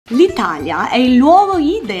L'Italia è il luogo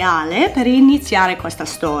ideale per iniziare questa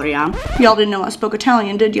storia. Y'all didn't know I spoke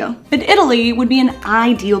Italian, did you? But Italy would be an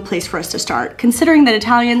ideal place for us to start, considering that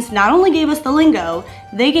Italians not only gave us the lingo,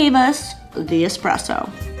 they gave us the espresso.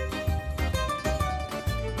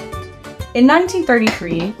 In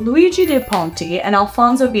 1933, Luigi de' Ponti and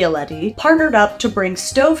Alfonso Vialetti partnered up to bring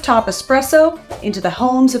stovetop espresso into the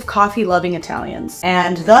homes of coffee-loving Italians.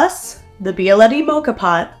 And thus, the Vialetti moka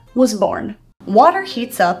pot was born. Water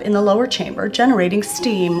heats up in the lower chamber, generating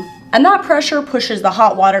steam, and that pressure pushes the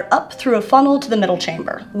hot water up through a funnel to the middle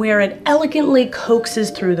chamber, where it elegantly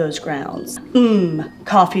coaxes through those grounds.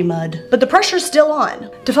 Coffee mud. But the pressure's still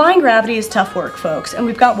on. Defying gravity is tough work, folks, and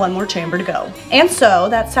we've got one more chamber to go. And so,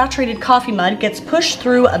 that saturated coffee mud gets pushed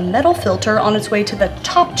through a metal filter on its way to the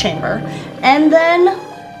top chamber, and then,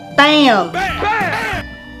 bam! Bam!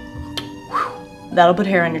 That'll put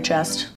hair on your chest.